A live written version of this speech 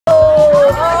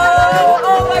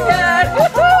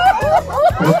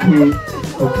Okay.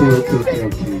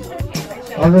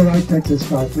 Alright, takes us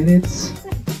 5 minutes.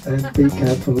 And be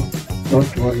careful.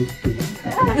 Don't worry. Be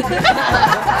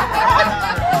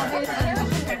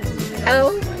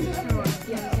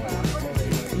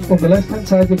On the left hand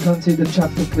side you can see the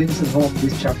chapter Clinton home.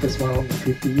 This chapter is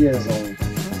 150 years old.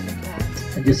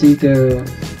 And you see the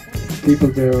people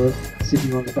there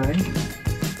sitting on the bank.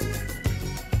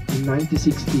 In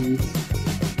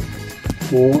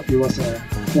 1964 it was a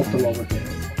hotel over there.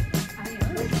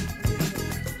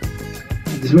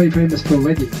 And it's very famous for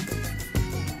wedding.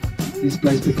 This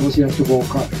place because you have to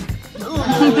walk up.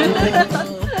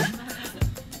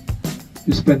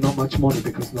 You spend not much money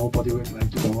because nobody would like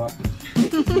to go up.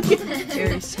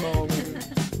 Very small.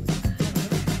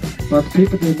 But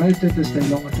people they make it, they stay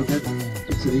longer together.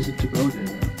 It's a reason to go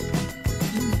there.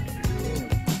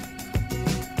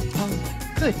 Oh,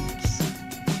 good.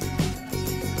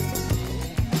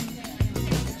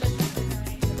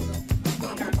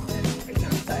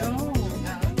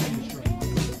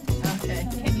 Okay,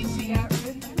 can you see out?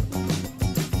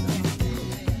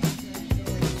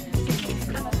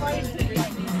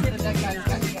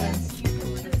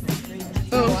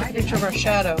 Oh, it's a picture of our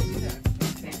shadow.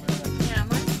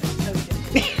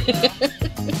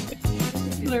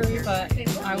 But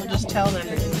I will just tell them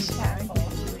it is.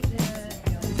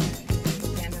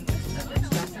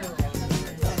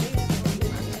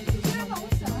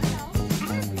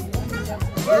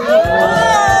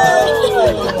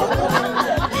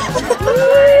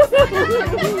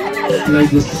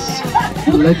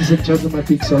 Ladies and gentlemen, I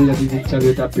think sorry I didn't tell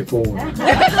you that before.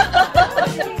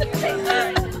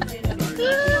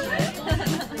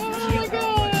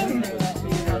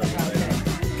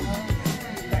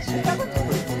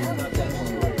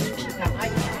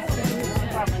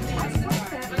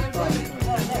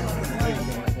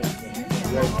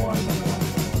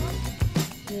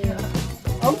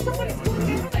 Oh, somebody's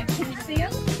can you see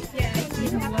him? Yeah,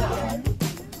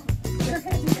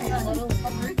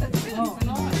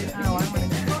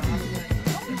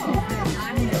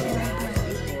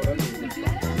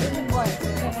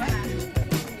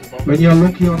 When you're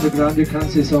looking on the ground, you can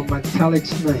see some metallic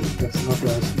snake. That's not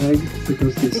a snake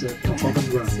because it's a common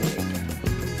ground.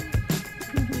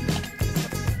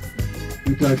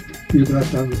 You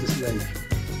drive down with the snake.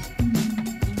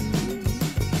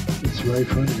 It's very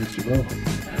funny as well.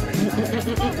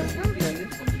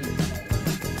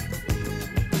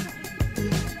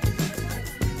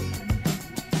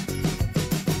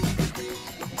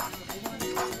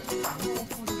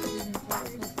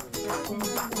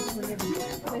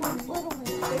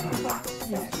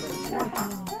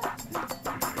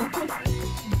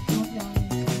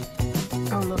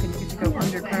 Oh, look, and you get to go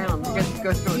underground. You get to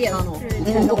go through a tunnel.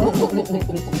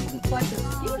 Like a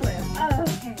ski lift. Oh,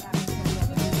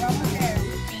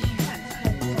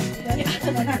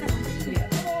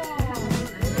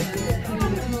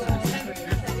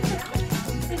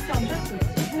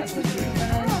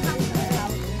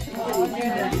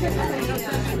 okay.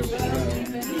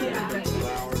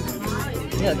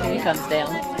 Look, he comes down.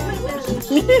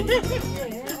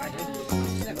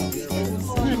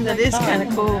 That is kind of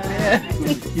cool. Yeah.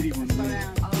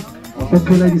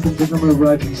 Okay, ladies and gentlemen,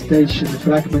 arriving station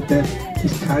fragment that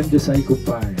it's time to say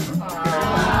goodbye.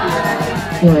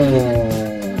 Huh? Oh.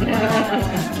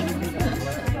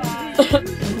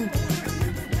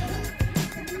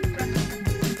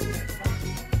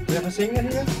 You ever sing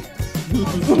it here?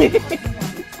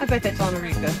 I bet that's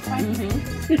Honorica.